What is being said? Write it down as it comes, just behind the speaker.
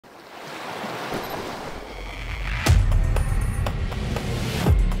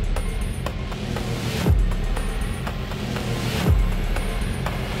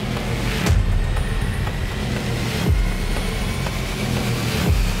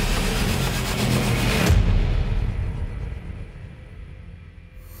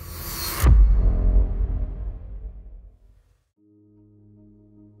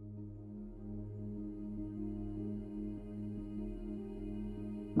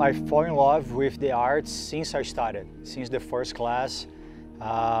I fall in love with the art since I started. Since the first class,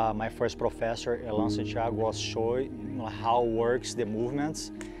 my first professor, Santiago, was showing how works the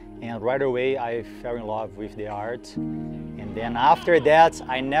movements, and right away I fell in love with the art. And then after that,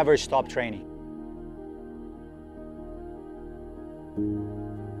 I never stopped training.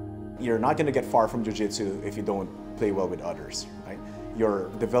 You're not going to get far from Jiu-Jitsu if you don't play well with others, right? Your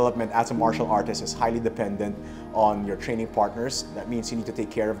development as a martial artist is highly dependent on your training partners. That means you need to take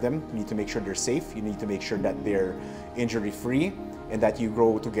care of them, you need to make sure they're safe, you need to make sure that they're injury-free, and that you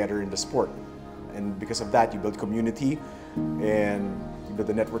grow together in the sport. And because of that, you build community, and you build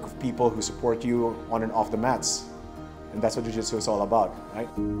a network of people who support you on and off the mats. And that's what Jiu-Jitsu is all about, right?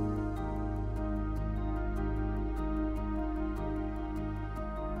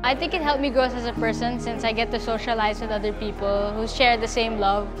 I think it helped me grow as a person since I get to socialize with other people who share the same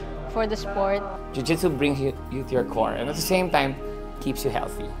love for the sport. Jiu-Jitsu brings you to your core and at the same time keeps you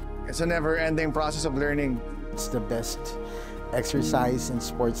healthy. It's a never-ending process of learning. It's the best exercise in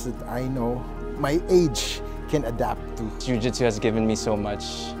sports that I know my age can adapt to. Jiu-Jitsu has given me so much.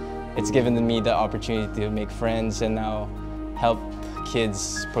 It's given me the opportunity to make friends and now help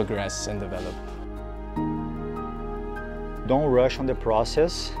kids progress and develop. Don't rush on the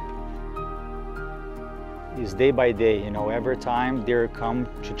process. It's day by day, you know, every time they come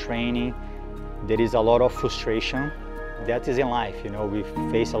to training, there is a lot of frustration. That is in life, you know, we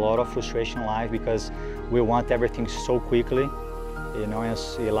face a lot of frustration in life because we want everything so quickly, you know,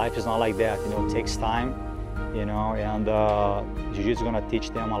 and life is not like that, you know, it takes time, you know, and Jiu-Jitsu is gonna teach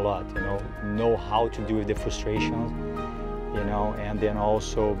them a lot, you know how to deal with the frustrations, you know, and then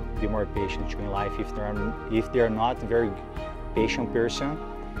also be more patient in life. If they're not very patient person,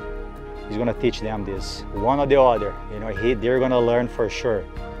 he's gonna teach them this, one or the other, you know, they're gonna learn for sure.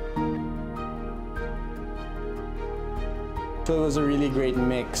 So it was a really great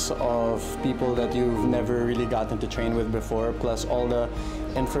mix of people that you've never really gotten to train with before, plus all the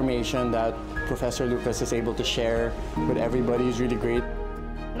information that Professor Lucas is able to share with everybody is really great.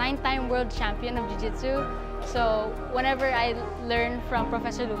 9-time world champion of Jiu-Jitsu. So whenever I learn from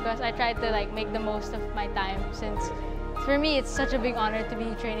Professor Lucas, I try to make the most of my time since for me it's such a big honor to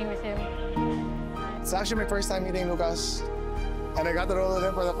be training with him. It's actually my first time meeting Lucas, and I got to roll with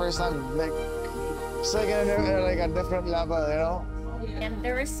him for the first time. It's like a different level, you know? And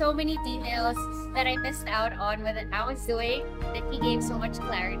there were so many details that I missed out on when I was doing that he gave so much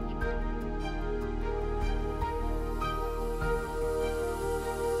clarity.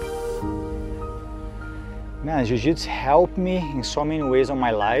 Man, Jiu-Jitsu helped me in so many ways in my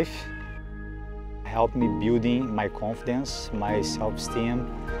life. Helped me building my confidence, my self-esteem,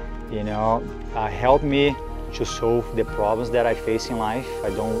 you know, helped me to solve the problems that I face in life. I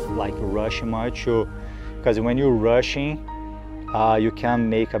don't like rushing much, because when you're rushing, you can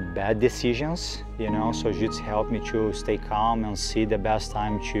make bad decisions, you know, so Jiu-Jitsu helped me to stay calm and see the best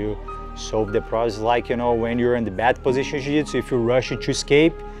time to solve the problems. Like, you know, when you're in the bad position in Jiu-Jitsu, if you're rushing to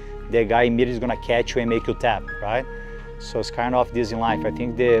escape, the guy immediately is gonna catch you and make you tap, right? So it's kind of this in life. I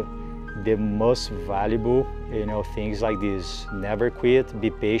think the most valuable, you know, things like this: never quit, be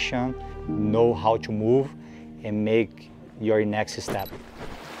patient, know how to move, and make your next step.